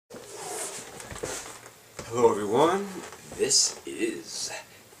Hello everyone, this is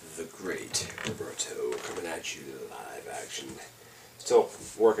the great Roberto coming at you live action. Still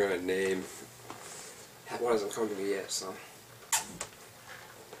working on a name. One hasn't come to me yet, so.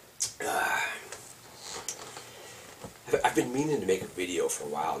 I've been meaning to make a video for a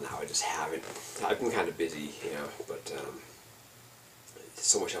while now, I just haven't. I've been kind of busy, but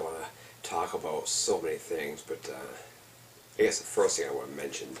so much I want to talk about, so many things, but I guess the first thing I want to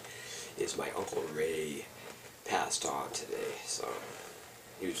mention is my Uncle Ray passed on today. So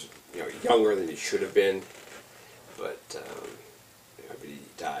he was, younger than he should have been, but he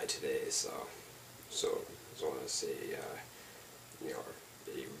died today. So I just want to say, a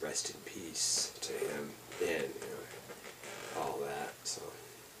rest in peace to him and all that. So,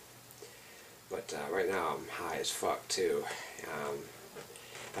 but right now I'm high as fuck too.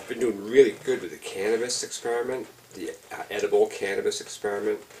 I've been doing really good with the cannabis experiment, the edible cannabis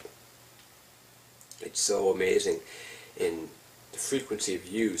experiment. It's so amazing, and the frequency of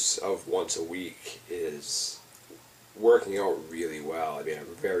use of once a week is working out really well. I mean,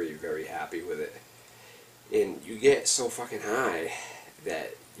 I'm very, very happy with it. And you get so fucking high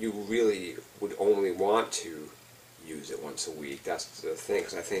that you really would only want to use it once a week. That's the thing,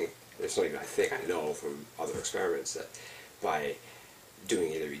 because I think, it's not even I know from other experiments that by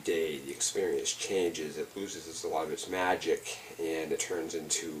doing it every day, the experience changes, it loses a lot of its magic, and it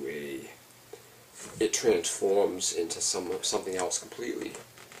transforms into something else completely.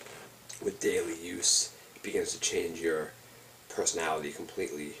 With daily use, it begins to change your personality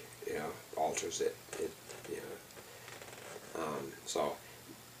completely, alters it.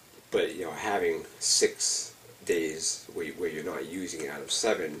 But having 6 days where you're not using it out of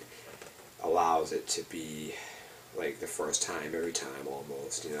 7 allows it to be like the first time every time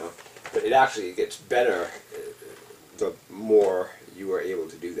almost, But it actually gets better the more you are able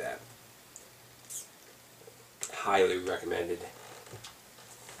to do that. Highly recommended.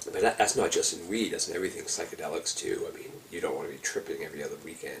 But that's not just in weed, that's in everything, psychedelics too. I mean, you don't want to be tripping every other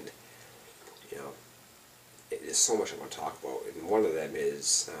weekend. There's so much I want to talk about, and one of them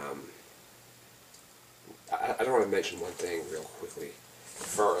is, I don't want to mention one thing real quickly.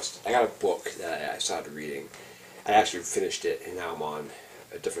 First, I got a book that I started reading. I actually finished it, and now I'm on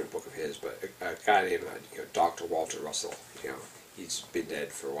a different book of his, but a guy named Dr. Walter Russell. He's been dead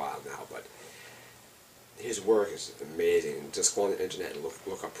for a while now, but his work is amazing. Just go on the internet and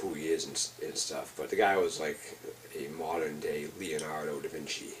look up who he is and stuff. But the guy was like a modern day Leonardo da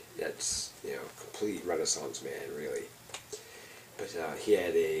Vinci. That's complete Renaissance man, really. But he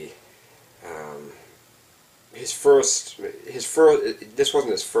had this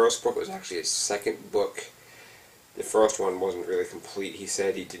wasn't his first book. It was actually his second book. The first one wasn't really complete. He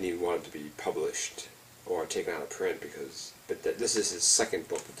said he didn't even want it to be published or taken out of print but this is his second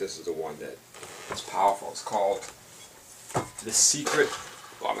book, but this is the one that is powerful. It's called The Secret.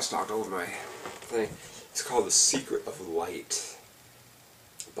 Oh, I just knocked over my thing. It's called The Secret of Light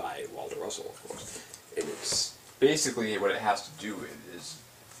by Walter Russell, of course. And it's basically what it has to do with is.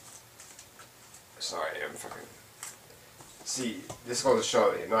 Sorry, I'm fucking. See, this is going to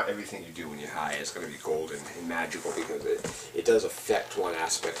show that not everything you do when you're high is going to be golden and magical, because it does affect one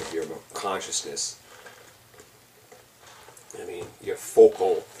aspect of your consciousness. I mean, your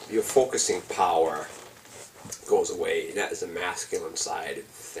focusing power goes away, and that is the masculine side of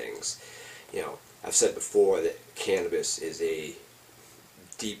things. I've said before that cannabis is a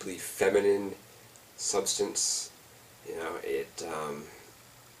deeply feminine substance. It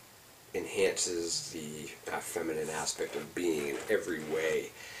enhances the feminine aspect of being in every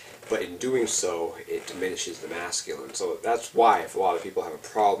way, but in doing so, it diminishes the masculine. So that's why if a lot of people have a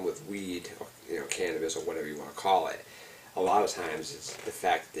problem with weed, or cannabis, or whatever you want to call it, a lot of times it's the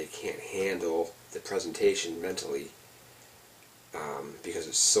fact that they can't handle the presentation mentally, because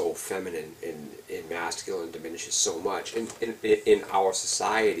it's so feminine and masculine diminishes so much. In our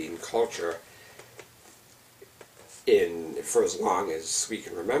society and culture, for as long as we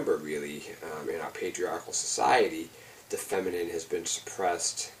can remember, really, in our patriarchal society, the feminine has been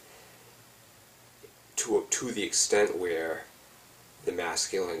suppressed to the extent where the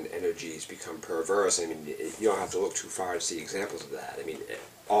masculine energies become perverse. I mean, you don't have to look too far to see examples of that. I mean,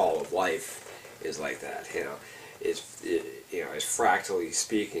 all of life is like that. As fractally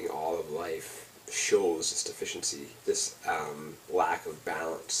speaking, all of life shows this deficiency, this lack of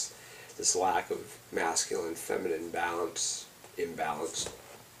balance, this lack of masculine, feminine imbalance.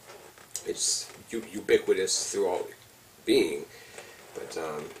 It's ubiquitous throughout being. But,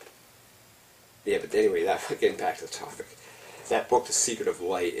 but anyway, getting back to the topic. that book, The Secret of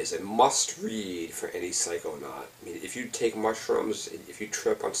Light, is a must-read for any psychonaut. I mean, if you take mushrooms, if you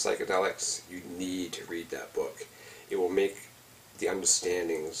trip on psychedelics, you need to read that book. It will make the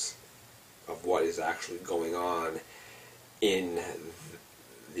understandings of what is actually going on in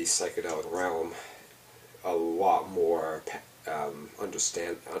the psychedelic realm a lot more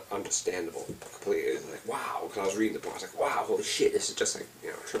understandable. Completely, like, wow, because I was reading the book, I was like, wow, holy shit, this is just like,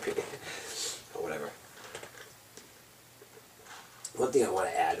 tripping, or whatever. One thing I want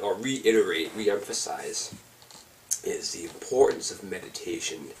to add, or reiterate, re-emphasize, is the importance of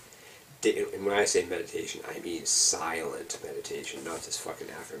meditation. And when I say meditation, I mean silent meditation, not this fucking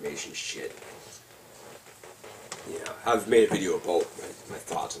affirmation shit. I've made a video about my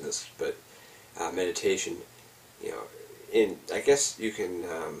thoughts on this, but meditation, I guess you can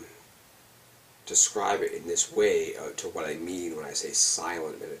describe it in this way to what I mean when I say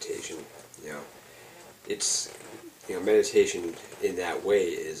silent meditation. It's meditation in that way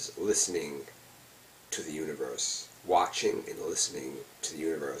is listening to the universe, watching and listening to the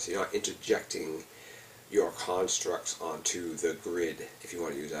universe. You're not interjecting your constructs onto the grid, if you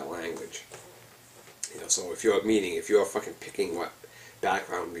want to use that language. So if you're fucking picking what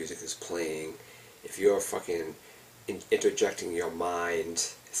background music is playing, if you're fucking interjecting your mind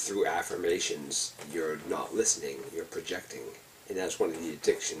through affirmations, you're not listening, you're projecting. And that's one of the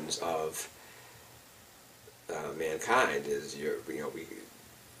addictions of mankind, is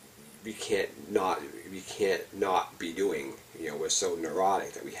we can't not be doing. We're so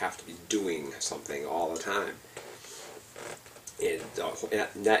neurotic that we have to be doing something all the time, and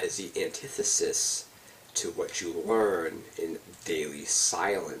that is the antithesis to what you learn in daily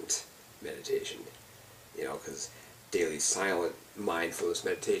silent meditation. Because daily silent mindfulness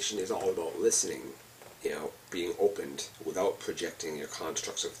meditation is all about listening, being opened without projecting your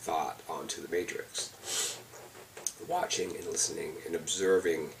constructs of thought onto the matrix. Watching and listening and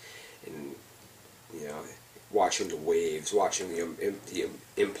observing, and watching the waves, watching the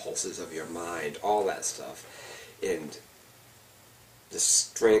impulses of your mind, all that stuff. And the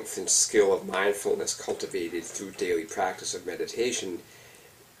strength and skill of mindfulness cultivated through daily practice of meditation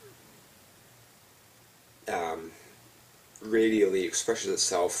radially expresses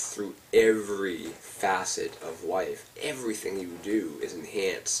itself through every facet of life. Everything you do is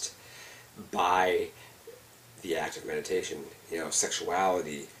enhanced by the act of meditation.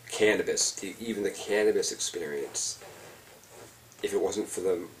 Sexuality, cannabis, even the cannabis experience. If it wasn't for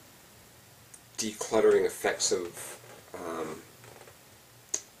the decluttering effects of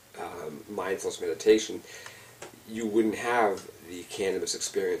mindfulness meditation, you wouldn't have the cannabis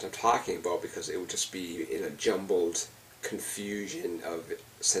experience I'm talking about, because it would just be in a jumbled confusion of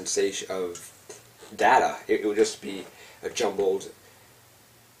sensation, of data. It would just be a jumbled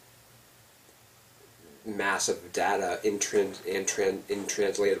mass of data,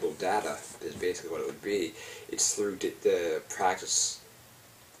 intranslatable data is basically what it would be. It's through the practice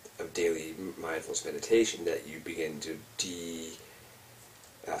of daily mindfulness meditation that you begin to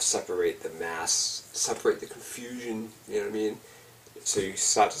separate the mass, separate the confusion, you know what I mean? So you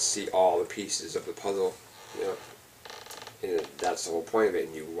start to see all the pieces of the puzzle, and that's the whole point of it.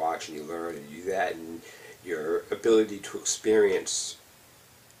 And you watch and you learn and you do that, and your ability to experience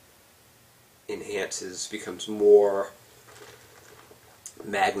enhances, becomes more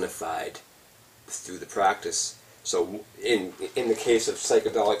magnified through the practice. So in the case of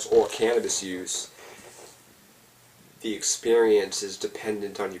psychedelics or cannabis use, the experience is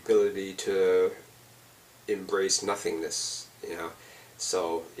dependent on your ability to embrace nothingness,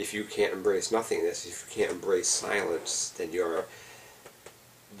 So if you can't embrace nothingness, if you can't embrace silence, then the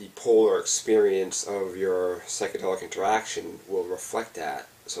polar experience of your psychedelic interaction will reflect that.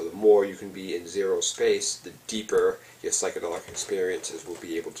 So the more you can be in zero space, the deeper your psychedelic experiences will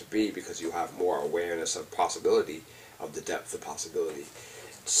be able to be, because you have more awareness of possibility, of the depth of possibility.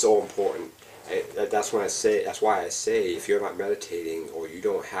 It's so important. That's why I say, if you're not meditating, or you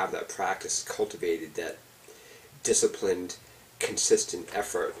don't have that practice cultivated, that disciplined, consistent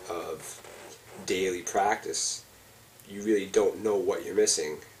effort of daily practice, you really don't know what you're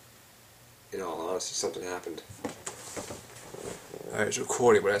missing. In all honesty, something happened. I was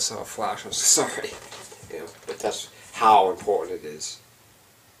recording, but I saw a flash. I'm so sorry. But that's how important it is.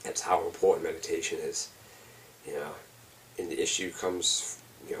 That's how important meditation is. And the issue comes,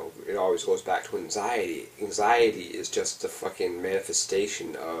 it always goes back to anxiety. Anxiety is just a fucking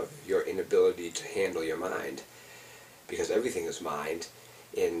manifestation of your inability to handle your mind, because everything is mind,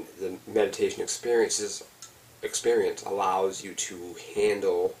 and the meditation experience allows you to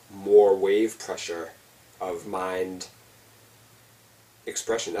handle more wave pressure of mind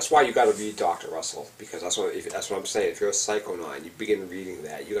expression. That's why you got to read Dr. Russell, because that's what I'm saying. If you're a psychonaut and you begin reading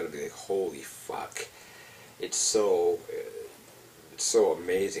that, you're gonna be like, holy fuck! It's so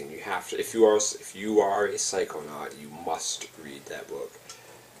amazing. You have to, if you are a psychonaut, you must read that book.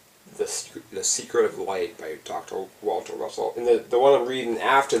 The Secret of Light by Dr. Walter Russell. And the one I'm reading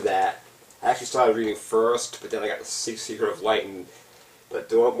after that, I actually started reading first, but then I got the Secret of Light, but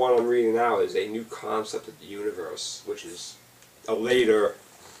the one I'm reading now is A New Concept of the Universe, which is a later,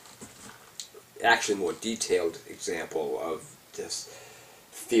 actually more detailed example of this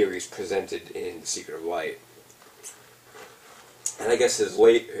theories presented in The Secret of Light. And I guess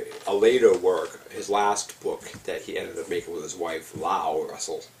a later work, his last book that he ended up making with his wife, Lau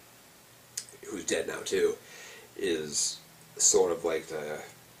Russell, who's dead now too, is sort of like the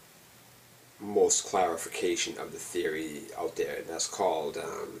most clarification of the theory out there, and that's called,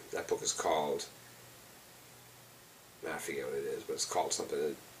 that book is called, I forget what it is, but it's called something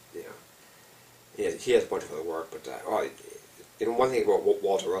that, you know, he has a bunch of other work, but, and one thing about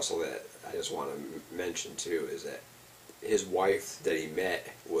Walter Russell that I just want to mention too is that his wife that he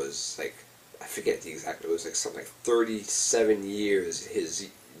met was like, I forget the exact, it was like something like 37 years his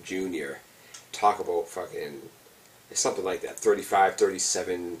junior. Talk about fucking, something like that, 35,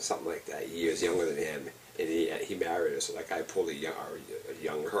 37, something like that, years younger than him, and he married her, so that guy pulled a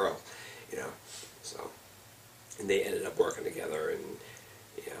young girl, you know, so, and they ended up working together, and,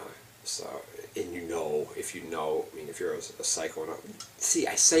 you know, so, and you know, if you know, I mean, if you're a psychonaut, see,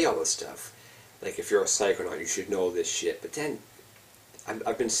 I say all this stuff, like, if you're a psychonaut, you should know this shit, but then,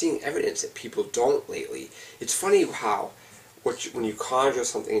 I've been seeing evidence that people don't lately. It's funny how, when you conjure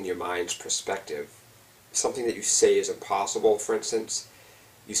something in your mind's perspective, something that you say is impossible, for instance,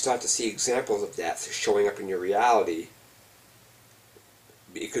 you start to see examples of that showing up in your reality.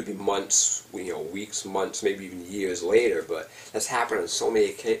 It could be months, you know, weeks, months, maybe even years later, but that's happened on so many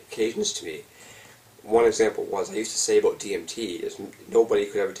occasions to me. One example was, I used to say about DMT, is nobody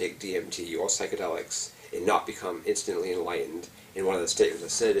could ever take DMT or psychedelics and not become instantly enlightened. And one of the statements I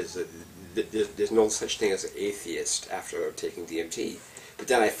said is that there's no such thing as an atheist after taking DMT. But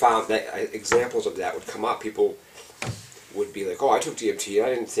then I found that examples of that would come up. People would be like, oh, I took DMT, I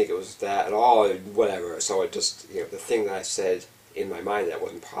didn't think it was that at all, or whatever. So it just, you know, the thing that I said in my mind that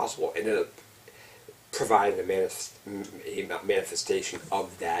wasn't possible ended up providing a manifestation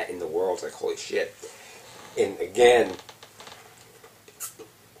of that in the world. Like, holy shit. And again,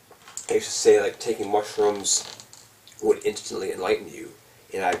 I used to say, like, taking mushrooms would instantly enlighten you.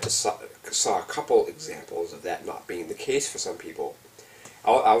 And I just saw a couple examples of that not being the case for some people.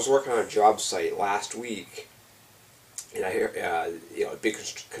 I was working on a job site last week, and I heard, you know, a big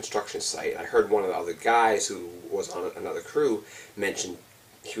construction site. I heard one of the other guys who was on another crew mention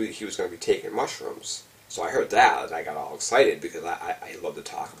he was going to be taking mushrooms. So I heard that, and I got all excited because I love to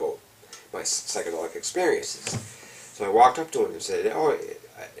talk about my psychedelic experiences. So I walked up to him and said, oh,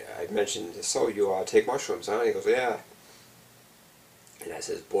 I mentioned, so you take mushrooms, huh? And he goes, yeah. And I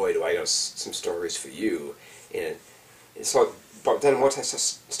said, boy, do I got some stories for you. And so, but then once I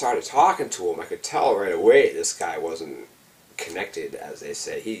started talking to him, I could tell right away this guy wasn't connected, as they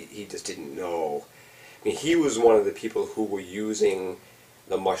say. He just didn't know. I mean, he was one of the people who were using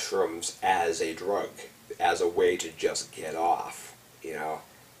the mushrooms as a drug, as a way to just get off, you know.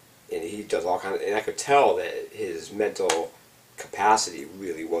 And he does all kinds of, and I could tell that his mental capacity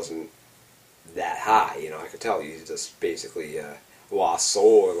really wasn't that high, you know. I could tell he's just basically lost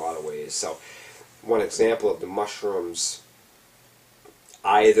soul in a lot of ways. So one example of the mushrooms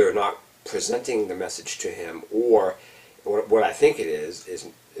either not presenting the message to him, or what I think it is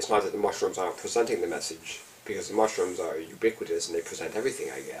it's not that the mushrooms aren't presenting the message, because the mushrooms are ubiquitous and they present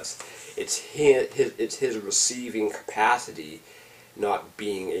everything, I guess. It's his receiving capacity not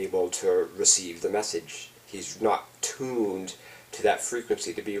being able to receive the message. He's not tuned to that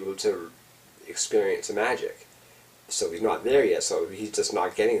frequency to be able to experience the magic. So he's not there yet, so he's just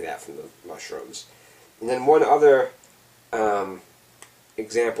not getting that from the mushrooms. And then one other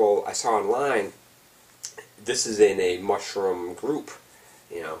example I saw online, this is in a mushroom group,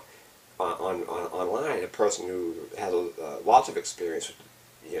 you know, online, a person who has lots of experience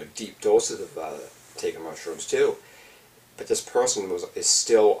with, you know, deep doses of taking mushrooms too. But this person is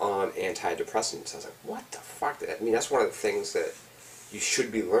still on antidepressants. I was like, what the fuck? I mean, that's one of the things that you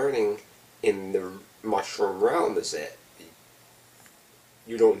should be learning in the mushroom realm, is that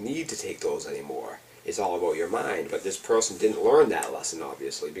you don't need to take those anymore. It's all about your mind. But this person didn't learn that lesson,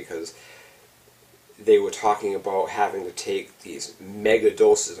 obviously, because they were talking about having to take these mega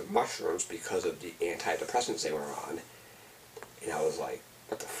doses of mushrooms because of the antidepressants they were on. And I was like,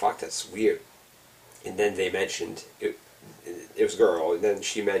 what the fuck? That's weird. And then they mentioned it was a girl, and then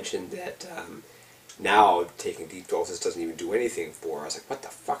she mentioned that now taking deep doses doesn't even do anything for her. I was like, what the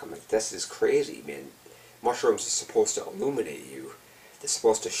fuck? I'm like, this is crazy, man. Mushrooms are supposed to illuminate you. They're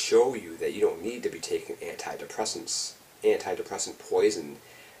supposed to show you that you don't need to be taking antidepressants, antidepressant poison.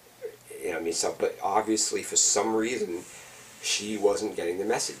 You know what I mean? So, but obviously, for some reason, she wasn't getting the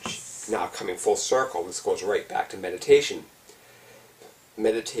message. Now, coming full circle, this goes right back to meditation.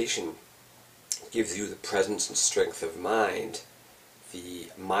 Meditation gives you the presence and strength of mind, the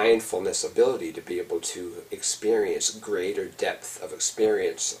mindfulness ability to be able to experience greater depth of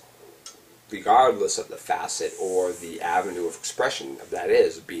experience regardless of the facet or the avenue of expression of that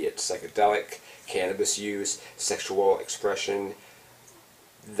is, be it psychedelic, cannabis use, sexual expression,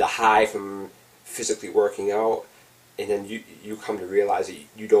 the high from physically working out, and then you come to realize that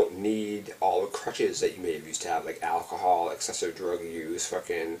you don't need all the crutches that you may have used to have, like alcohol, excessive drug use,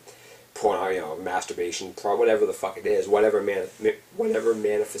 fucking porn, masturbation, whatever the fuck it is, whatever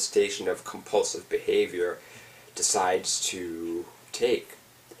manifestation of compulsive behavior decides to take.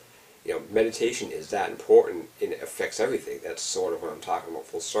 Meditation is that important, and it affects everything. That's sort of what I'm talking about,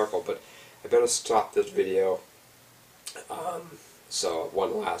 full circle. But I better stop this video. So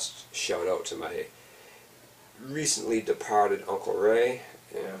one last shout out to my recently departed Uncle Ray.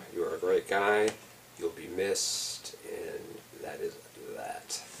 Yeah, you are a great guy. You'll be missed, and that is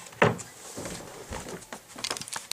that.